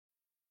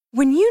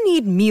When you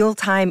need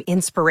mealtime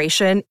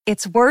inspiration,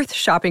 it's worth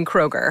shopping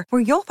Kroger,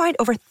 where you'll find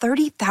over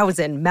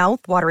 30,000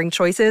 mouth-watering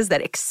choices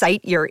that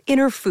excite your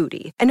inner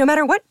foodie. And no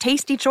matter what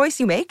tasty choice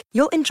you make,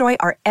 you'll enjoy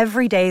our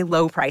everyday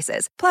low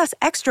prices, plus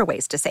extra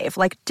ways to save,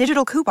 like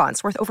digital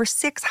coupons worth over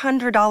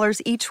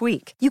 $600 each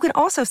week. You can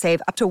also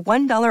save up to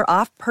 $1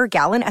 off per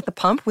gallon at the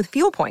pump with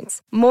fuel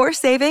points. More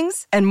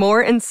savings and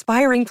more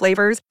inspiring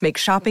flavors make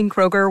shopping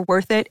Kroger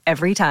worth it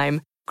every time.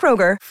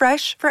 Kroger,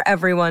 fresh for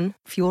everyone.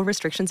 Fuel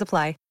restrictions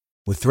apply.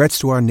 With threats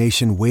to our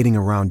nation waiting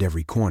around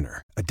every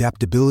corner,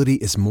 adaptability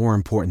is more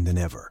important than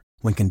ever.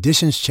 When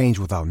conditions change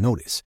without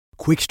notice,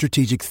 quick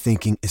strategic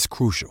thinking is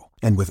crucial.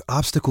 And with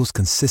obstacles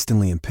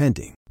consistently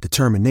impending,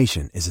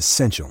 determination is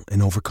essential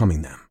in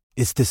overcoming them.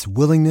 It's this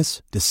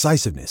willingness,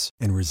 decisiveness,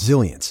 and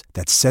resilience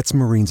that sets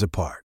Marines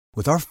apart.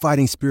 With our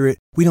fighting spirit,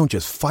 we don't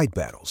just fight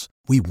battles,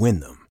 we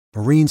win them.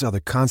 Marines are the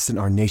constant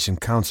our nation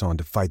counts on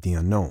to fight the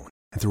unknown.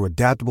 And through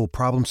adaptable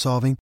problem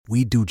solving,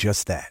 we do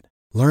just that.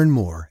 Learn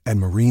more at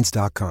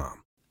marines.com.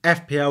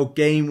 FPL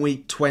Game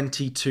Week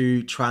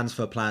 22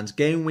 transfer plans.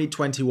 Game Week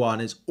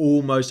 21 is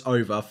almost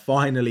over,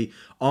 finally,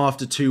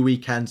 after 2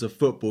 weekends of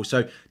football.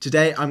 So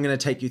today I'm going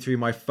to take you through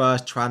my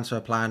first transfer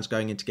plans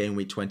going into Game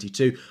Week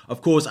 22.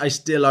 Of course, I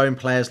still own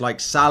players like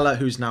Salah,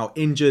 who's now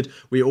injured.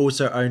 We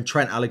also own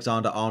Trent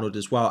Alexander-Arnold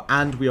as well.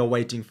 And we are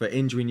waiting for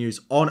injury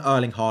news on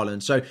Erling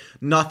Haaland. So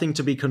nothing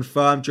to be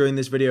confirmed during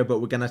this video,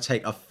 but we're going to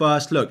take a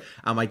first look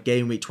at my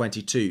Game Week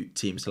 22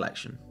 team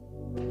selection.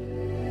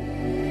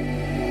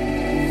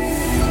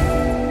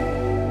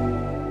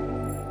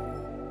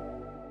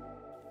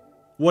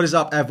 What is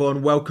up,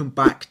 everyone? Welcome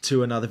back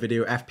to another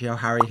video. FPL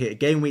Harry here.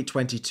 Game Week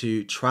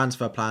 22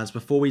 transfer plans.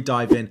 Before we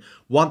dive in,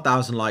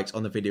 1,000 likes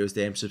on the video is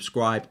there, and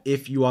subscribe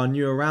if you are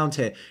new around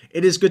here.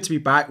 It is good to be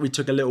back. We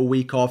took a little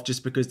week off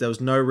just because there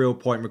was no real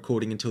point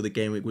recording until the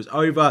game week was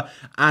over,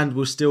 and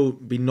we'll still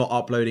be not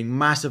uploading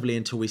massively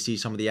until we see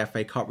some of the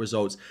FA Cup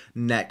results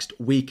next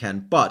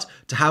weekend. But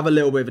to have a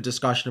little bit of a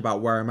discussion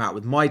about where I'm at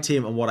with my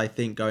team and what I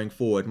think going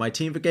forward. My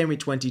team for Game Week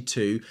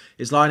 22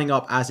 is lining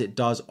up as it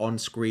does on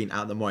screen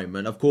at the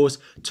moment. Of course,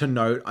 to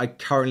note, I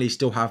currently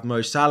still have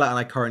Mo Salah and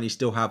I currently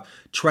still have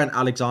Trent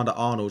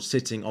Alexander-Arnold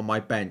sitting on my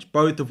bench,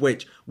 both of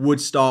which would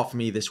start for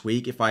me this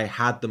week if I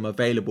had them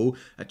available.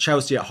 At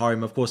Chelsea at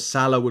home, of course,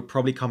 Salah would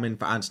probably come in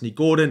for Anthony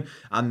Gordon,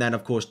 and then,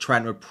 of course,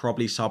 Trent would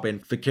probably sub in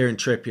for Kieran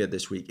Trippier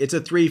this week. It's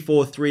a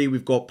 3-4-3.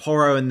 We've got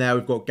Porro in there,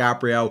 we've got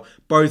Gabriel,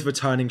 both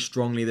returning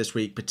strongly this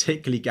week,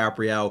 particularly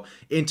Gabriel.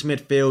 Into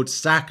midfield,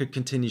 Saka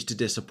continues to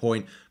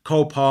disappoint.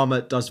 Cole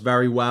Palmer does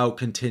very well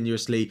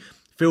continuously.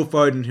 Phil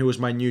Foden, who was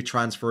my new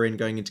transfer in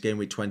going into Game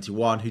Week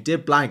 21, who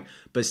did blank,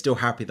 but still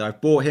happy that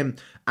I've bought him.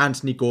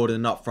 Anthony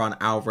Gordon up front,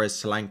 Alvarez,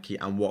 Solanke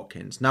and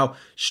Watkins. Now,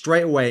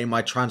 straight away,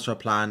 my transfer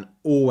plan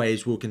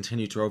always will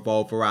continue to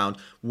revolve around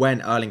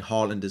when Erling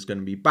Haaland is going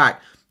to be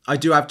back. I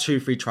do have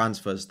 2 free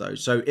transfers though.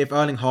 So if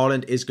Erling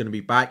Haaland is going to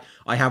be back,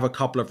 I have a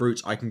couple of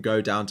routes I can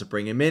go down to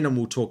bring him in, and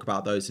we'll talk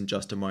about those in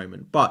just a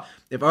moment. But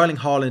if Erling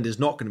Haaland is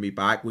not going to be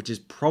back, which is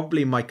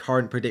probably my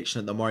current prediction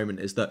at the moment,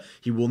 is that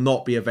he will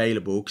not be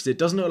available because it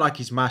doesn't look like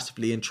he's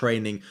massively in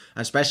training,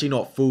 especially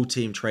not full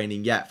team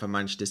training yet for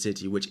Manchester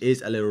City, which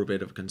is a little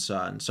bit of a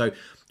concern. So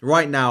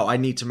right now, I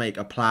need to make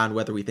a plan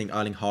whether we think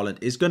Erling Haaland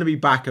is going to be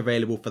back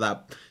available for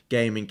that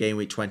game in Game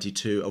Week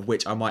 22, of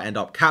which I might end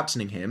up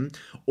captaining him,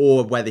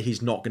 or whether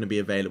he's not going to be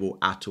available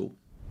at all.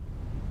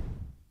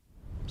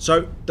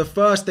 So the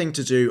first thing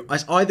to do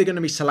is either going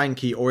to be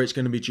Solanke or it's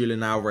going to be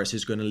Julian Alvarez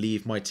who's going to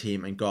leave my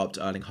team and go up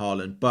to Erling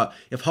Haaland. But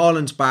if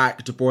Haaland's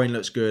back, De Bruyne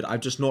looks good. I'm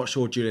just not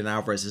sure Julian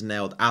Alvarez is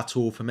nailed at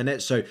all for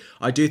minutes. So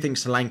I do think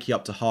Solanke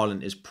up to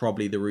Haaland is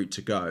probably the route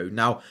to go.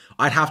 Now,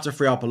 I'd have to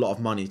free up a lot of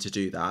money to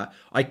do that.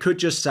 I could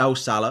just sell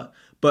Salah.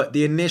 But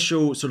the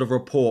initial sort of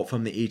report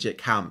from the Egypt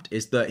camp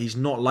is that he's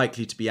not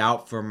likely to be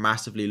out for a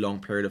massively long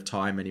period of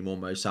time anymore,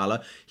 Mo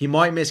Salah. He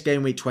might miss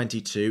Game Week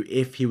 22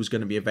 if he was going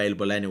to be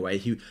available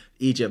anyway.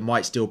 Egypt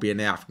might still be in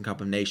the African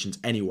Cup of Nations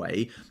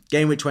anyway.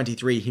 Game Week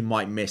 23 he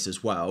might miss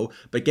as well.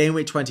 But Game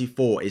Week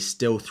 24 is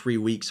still 3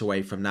 weeks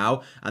away from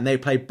now. And they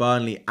play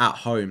Burnley at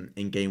home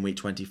in Game Week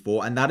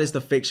 24. And that is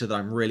the fixture that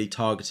I'm really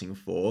targeting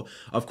for.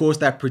 Of course,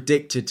 they're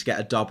predicted to get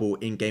a double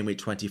in Game Week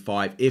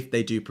 25 if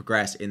they do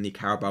progress in the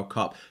Carabao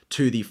Cup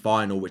to the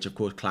final, which of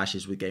course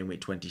clashes with Game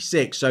Week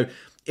 26. So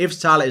if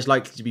Salah is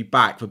likely to be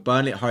back for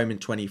Burnley at home in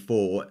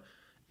 24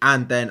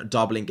 and then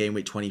doubling Game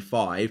Week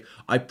 25,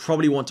 I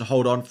probably want to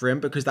hold on for him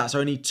because that's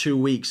only 2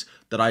 weeks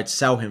that I'd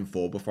sell him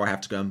for before I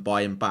have to go and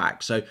buy him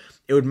back. So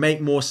it would make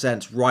more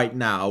sense right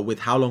now, with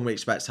how long we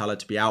expect Salah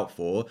to be out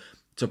for,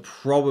 to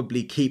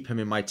probably keep him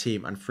in my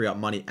team and free up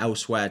money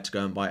elsewhere to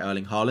go and buy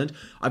Erling Haaland.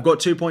 I've got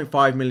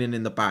 2.5 million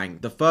in the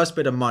bank. The first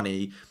bit of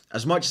money,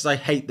 as much as I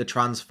hate the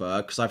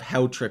transfer because I've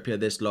held Trippier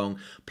this long,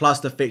 plus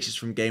the fixtures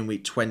from Game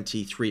Week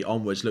 23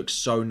 onwards look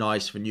so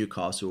nice for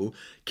Newcastle,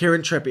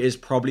 Kieran Trippier is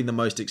probably the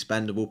most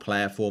expendable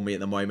player for me at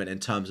the moment in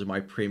terms of my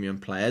premium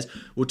players.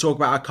 We'll talk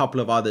about a couple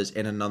of others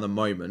in another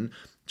moment.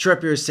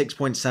 Trippier is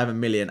 6.7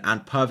 million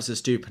and Pervis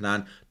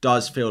Estupiñán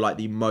does feel like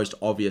the most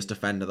obvious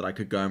defender that I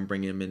could go and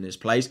bring him in his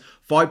place.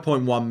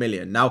 5.1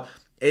 million. Now,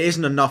 It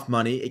isn't enough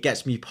money. It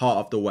gets me part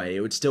of the way.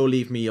 It would still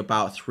leave me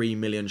about 3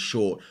 million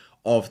short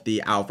of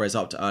the Alvarez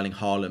up to Erling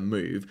Haaland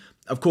move.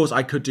 Of course,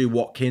 I could do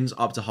Watkins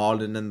up to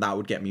Haaland and that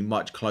would get me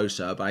much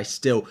closer, but I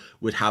still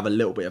would have a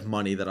little bit of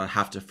money that I'd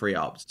have to free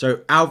up.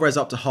 So Alvarez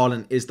up to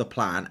Haaland is the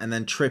plan, and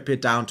then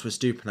Trippier down to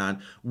Estupiñán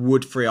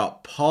would free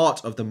up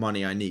part of the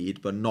money I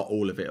need, but not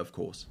all of it, of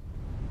course.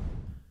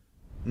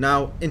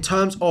 Now, in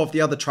terms of the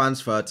other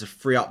transfer to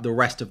free up the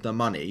rest of the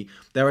money,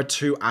 there are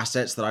two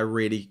assets that I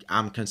really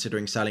am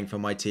considering selling for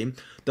my team.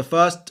 The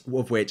first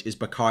of which is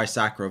Bukayo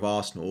Saka of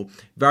Arsenal.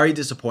 Very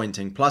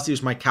disappointing. Plus, he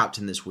was my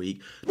captain this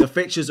week. The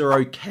fixtures are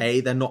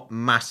okay. They're not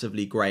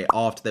massively great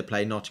after they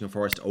play Nottingham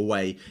Forest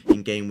away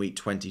in game week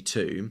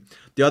 22.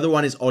 The other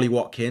one is Ollie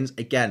Watkins.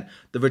 Again,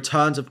 the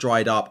returns have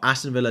dried up.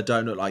 Aston Villa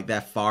don't look like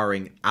they're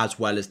firing as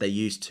well as they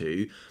used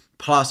to.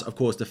 Plus, of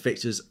course, the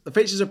fixtures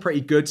are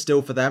pretty good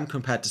still for them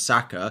compared to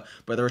Saka,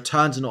 but the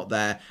returns are not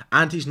there,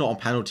 and he's not on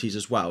penalties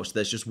as well, so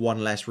there's just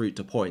one less route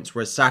to points,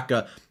 whereas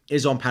Saka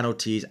is on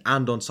penalties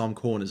and on some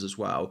corners as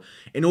well.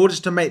 In order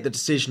to make the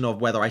decision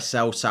of whether I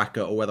sell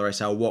Saka or whether I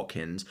sell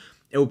Watkins,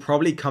 it will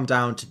probably come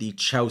down to the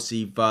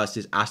Chelsea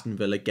versus Aston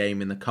Villa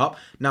game in the Cup.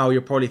 Now,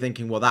 you're probably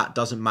thinking, well, that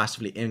doesn't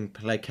massively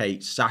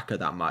implicate Saka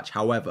that much.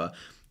 However,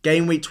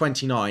 game week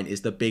 29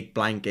 is the big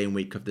blank game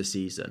week of the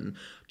season.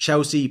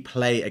 Chelsea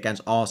play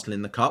against Arsenal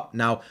in the Cup.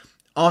 Now,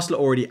 Arsenal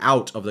are already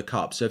out of the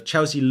Cup. So if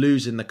Chelsea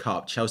lose in the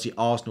Cup,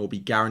 Chelsea-Arsenal will be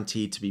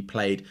guaranteed to be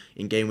played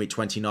in game week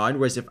 29.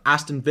 Whereas if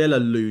Aston Villa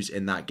lose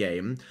in that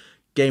game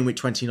week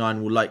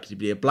 29 will likely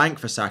be a blank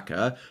for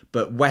Saka.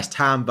 But West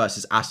Ham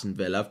versus Aston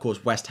Villa, of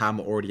course, West Ham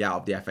are already out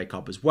of the FA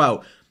Cup as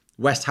well.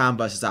 West Ham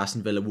versus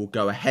Aston Villa will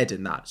go ahead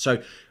in that.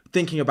 So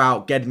thinking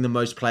about getting the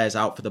most players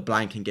out for the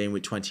blank in game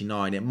week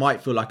 29, it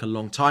might feel like a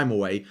long time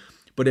away,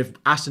 but if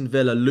Aston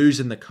Villa lose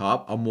in the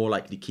Cup, I'm more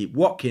likely to keep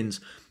Watkins,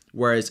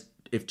 whereas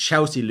if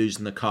Chelsea lose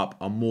in the Cup,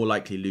 I'm more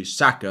likely to lose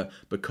Saka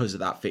because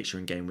of that fixture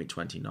in game week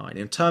 29.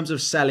 In terms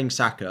of selling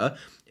Saka,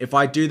 if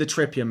I do the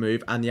Trippier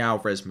move and the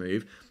Alvarez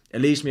move,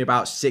 it leaves me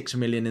about 6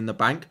 million in the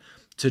bank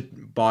to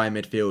buy a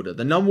midfielder.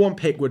 The number one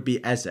pick would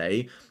be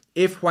Eze.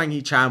 If Hwang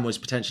Hee-chan was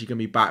potentially going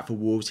to be back for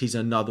Wolves, he's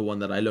another one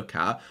that I look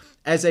at.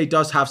 Eze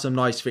does have some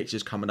nice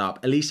fixtures coming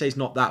up. Elise's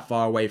not that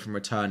far away from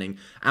returning,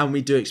 and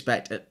we do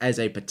expect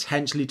Eze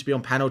potentially to be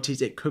on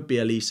penalties. It could be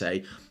Elise,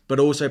 but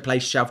also play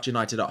Sheffield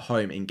United at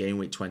home in game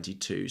week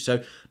 22.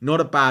 So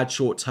not a bad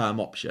short-term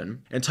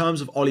option. In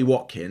terms of Ollie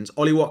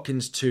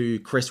Watkins to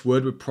Chris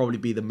Wood would probably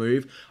be the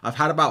move. I've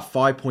had about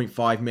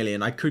 5.5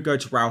 million. I could go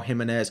to Raul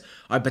Jimenez.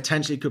 I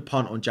potentially could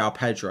punt on João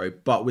Pedro,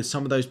 but with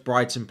some of those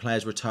Brighton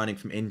players returning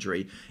from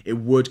injury, it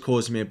would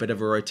cause me a bit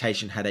of a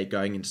rotation headache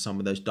going into some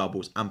of those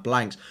doubles and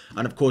blanks.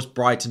 And of course,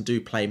 Brighton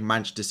do play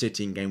Manchester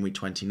City in game week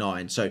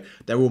 29, so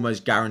they're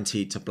almost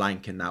guaranteed to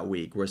blank in that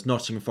week. Whereas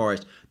Nottingham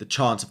Forest, the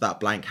chance of that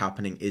blank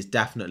happening is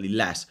definitely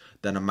less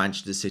than a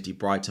Manchester City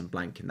Brighton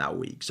blank in that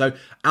week. So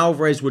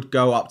Alvarez would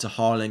go up to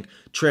Haaland,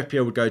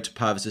 Trippier would go to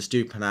Pervis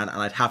Estupiñán,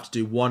 and I'd have to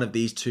do one of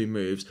these two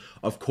moves,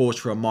 of course,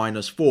 for a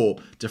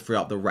 -4 to free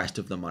up the rest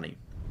of the money.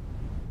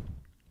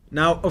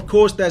 Now, of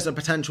course, there's a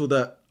potential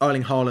that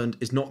Erling Haaland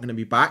is not going to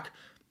be back.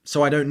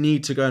 So I don't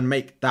need to go and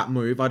make that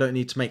move. I don't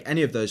need to make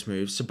any of those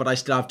moves, but I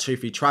still have 2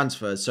 free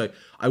transfers, so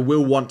I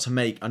will want to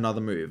make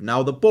another move.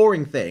 Now, the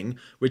boring thing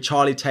with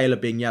Charlie Taylor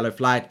being yellow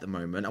flagged at the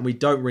moment, and we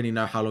don't really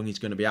know how long he's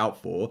going to be out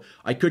for,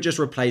 I could just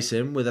replace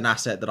him with an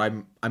asset that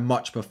I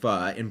much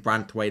prefer in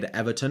Branthwaite at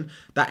Everton.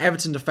 That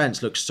Everton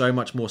defence looks so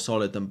much more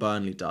solid than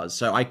Burnley does,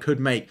 so I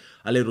could make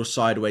a little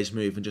sideways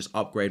move and just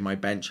upgrade my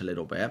bench a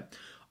little bit.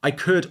 I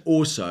could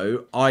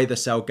also either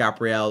sell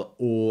Gabriel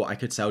or I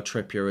could sell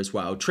Trippier as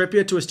well.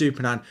 Trippier to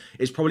Estupiñán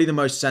is probably the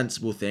most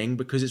sensible thing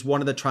because it's one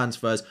of the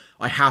transfers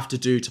I have to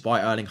do to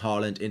buy Erling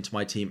Haaland into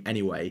my team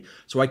anyway.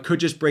 So I could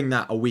just bring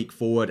that a week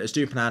forward.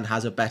 Estupiñán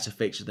has a better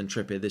fixture than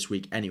Trippier this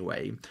week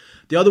anyway.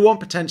 The other one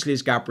potentially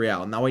is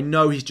Gabriel. Now I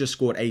know he's just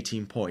scored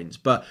 18 points,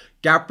 but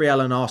Gabriel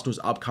and Arsenal's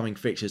upcoming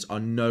fixtures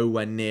are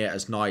nowhere near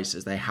as nice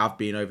as they have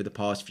been over the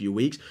past few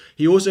weeks.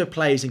 He also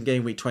plays in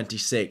game week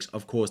 26.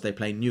 Of course, they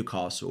play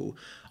Newcastle.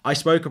 I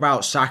spoke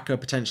about Saka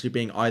potentially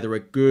being either a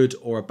good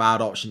or a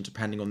bad option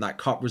depending on that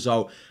cup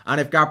result.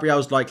 And if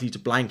Gabriel's likely to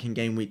blank in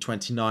game week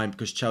 29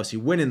 because Chelsea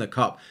win in the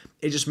cup,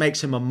 it just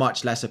makes him a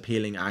much less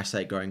appealing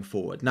asset going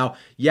forward. Now,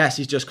 yes,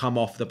 he's just come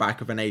off the back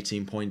of an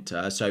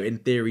 18-pointer, so in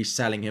theory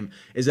selling him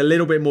is a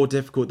little bit more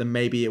difficult than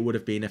maybe it would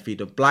have been if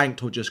he'd have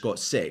blanked or just got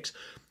 6.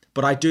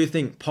 But I do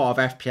think part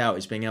of FPL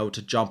is being able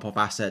to jump off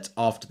assets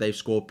after they've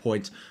scored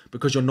points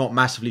because you're not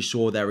massively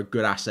sure they're a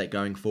good asset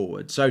going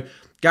forward. So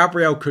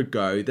Gabriel could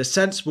go. The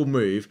sensible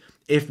move,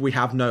 if we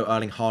have no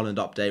Erling Haaland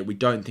update, we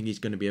don't think he's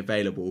going to be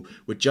available,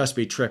 would just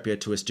be Trippier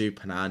to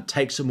Estupiñán,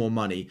 take some more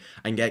money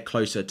and get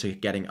closer to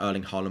getting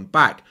Erling Haaland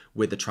back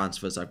with the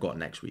transfers I've got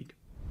next week.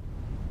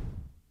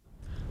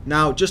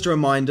 Now, just a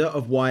reminder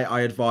of why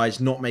I advise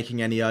not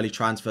making any early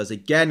transfers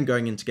again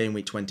going into game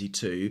week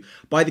 22.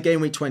 By the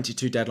game week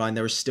 22 deadline,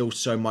 there is still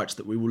so much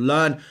that we will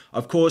learn.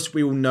 Of course,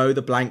 we will know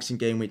the blanks in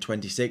game week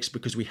 26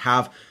 because we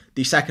have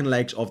the second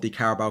legs of the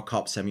Carabao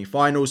Cup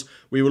semi-finals.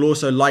 We will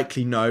also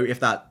likely know if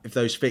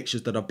those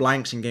fixtures that are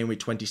blanks in game week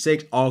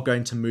 26 are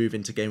going to move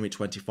into game week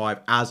 25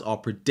 as are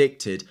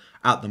predicted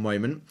at the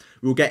moment.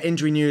 We'll get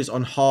injury news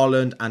on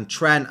Haaland and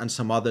Trent and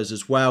some others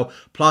as well.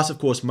 Plus, of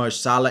course, Mo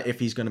Salah, if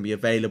he's going to be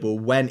available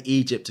when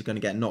Egypt are going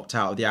to get knocked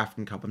out of the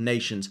African Cup of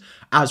Nations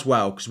as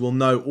well, because we'll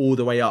know all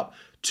the way up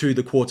to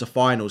the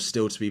quarterfinals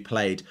still to be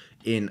played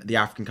in the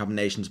African Cup of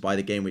Nations by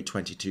the game week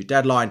 22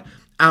 deadline.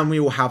 And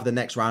we will have the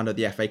next round of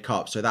the FA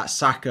Cup. So that's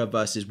Saka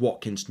versus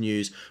Watkins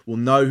news. We'll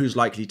know who's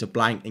likely to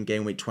blank in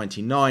game week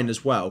 29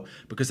 as well,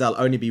 because there'll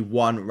only be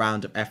one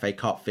round of FA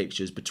Cup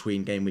fixtures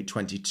between game week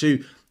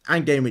 22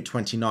 and game week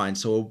 29.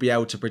 So we'll be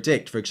able to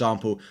predict, for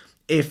example,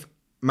 if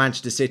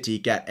Manchester City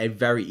get a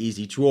very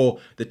easy draw,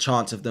 the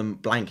chance of them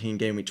blanking in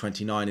game week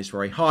 29 is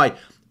very high.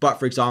 But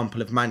for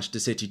example, if Manchester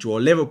City draw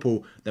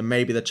Liverpool, then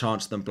maybe the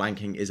chance of them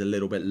blanking is a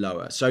little bit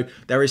lower. So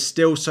there is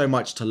still so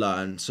much to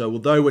learn. So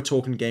although we're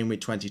talking game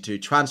week 22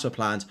 transfer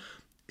plans,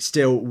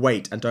 still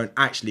wait and don't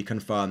actually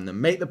confirm them.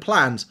 Make the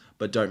plans,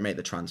 but don't make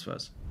the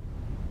transfers.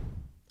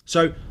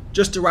 So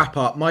just to wrap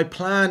up, my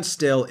plan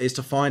still is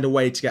to find a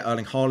way to get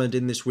Erling Haaland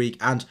in this week,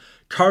 and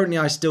currently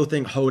I still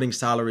think holding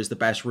Salah is the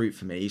best route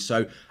for me.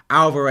 So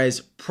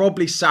Alvarez,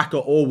 probably Saka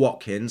or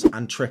Watkins,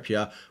 and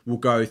Trippier will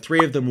go.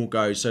 3 of them will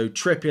go. So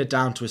Trippier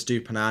down to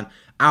Estupiñán,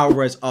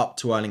 Alvarez up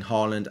to Erling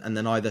Haaland, and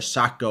then either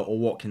Saka or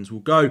Watkins will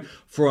go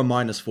for a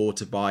 -4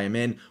 to buy him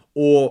in.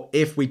 Or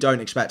if we don't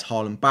expect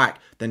Haaland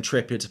back, then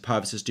Trippier to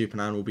Purvis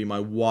Estupiñán will be my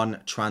one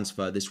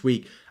transfer this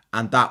week.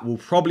 And that will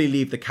probably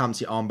leave the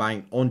Campsy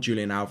armband on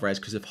Julian Alvarez,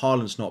 because if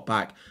Haaland's not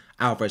back,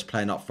 Alvarez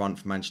playing up front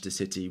for Manchester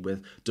City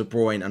with De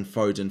Bruyne and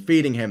Foden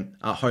feeding him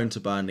at home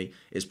to Burnley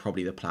is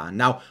probably the plan.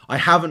 Now, I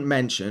haven't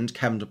mentioned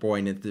Kevin De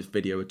Bruyne in this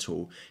video at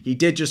all. He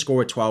did just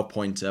score a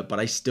 12-pointer, but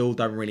I still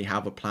don't really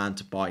have a plan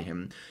to buy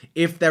him.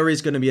 If there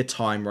is going to be a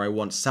time where I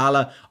want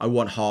Salah, I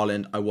want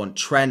Haaland, I want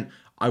Trent,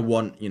 I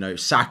want,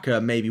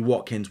 Saka, maybe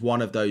Watkins,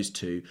 one of those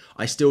two,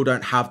 I still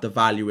don't have the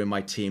value in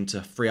my team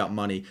to free up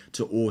money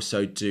to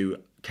also do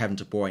Kevin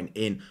De Bruyne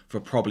in for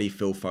probably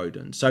Phil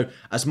Foden. So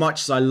as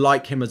much as I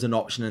like him as an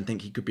option and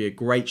think he could be a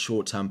great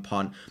short-term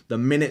punt, the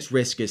minutes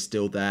risk is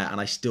still there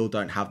and I still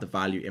don't have the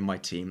value in my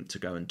team to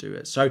go and do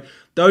it. So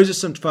those are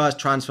some first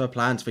transfer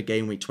plans for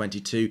game week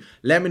 22.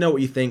 Let me know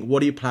what you think.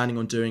 What are you planning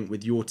on doing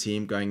with your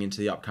team going into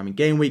the upcoming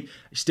game week?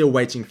 Still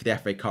waiting for the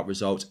FA Cup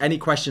results. Any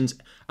questions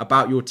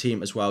about your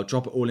team as well,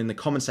 drop it all in the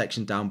comment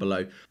section down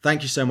below.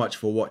 Thank you so much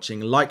for watching.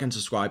 Like and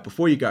subscribe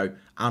before you go,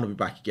 and I'll be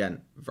back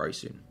again very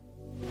soon.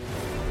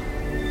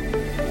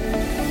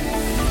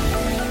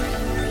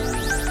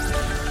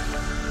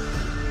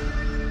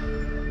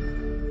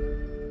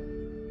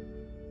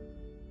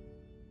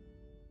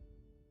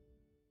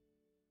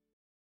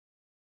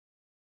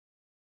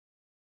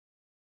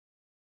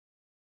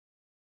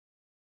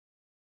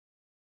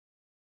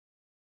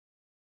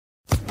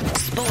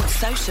 Sports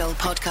Social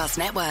Podcast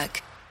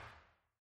Network.